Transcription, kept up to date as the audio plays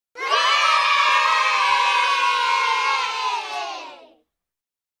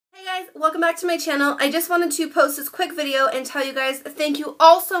welcome back to my channel. I just wanted to post this quick video and tell you guys thank you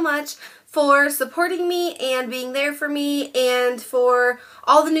all so much for supporting me and being there for me, and for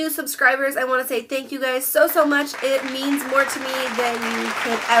all the new subscribers. I want to say thank you guys so much. It means more to me than you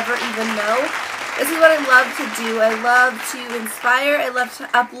could ever even know. This is what I love to do. I love to inspire, I love to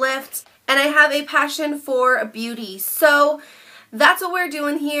uplift, and I have a passion for beauty. So that's what we're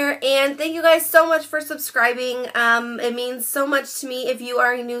doing here, and thank you guys so much for subscribing. It means so much to me if you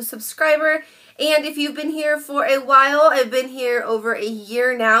are a new subscriber, and if you've been here for a while. I've been here over a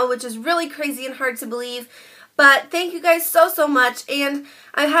year now, which is really crazy and hard to believe, but thank you guys so much. And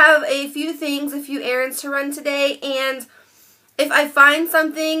I have a few errands to run today, and if I find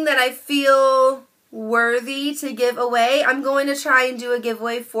something that I feel worthy to give away, I'm going to try and do a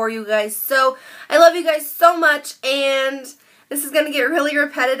giveaway for you guys. So I love you guys so much, and this is going to get really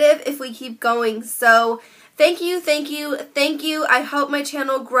repetitive if we keep going. So thank you. I hope my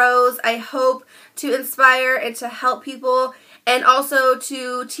channel grows. I hope to inspire and to help people, and also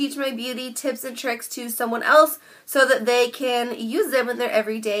to teach my beauty tips and tricks to someone else so that they can use them in their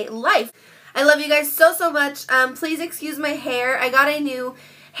everyday life. I love you guys so much. Please excuse my hair. I got a new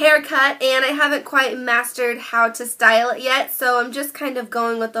haircut and I haven't quite mastered how to style it yet, so I'm just kind of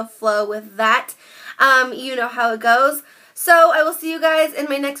going with the flow with that. You know how it goes. So I will see you guys in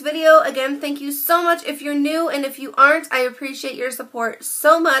my next video. Again, thank you so much if you're new, and if you aren't, I appreciate your support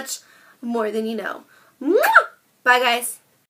so much, more than you know. Mwah! Bye guys.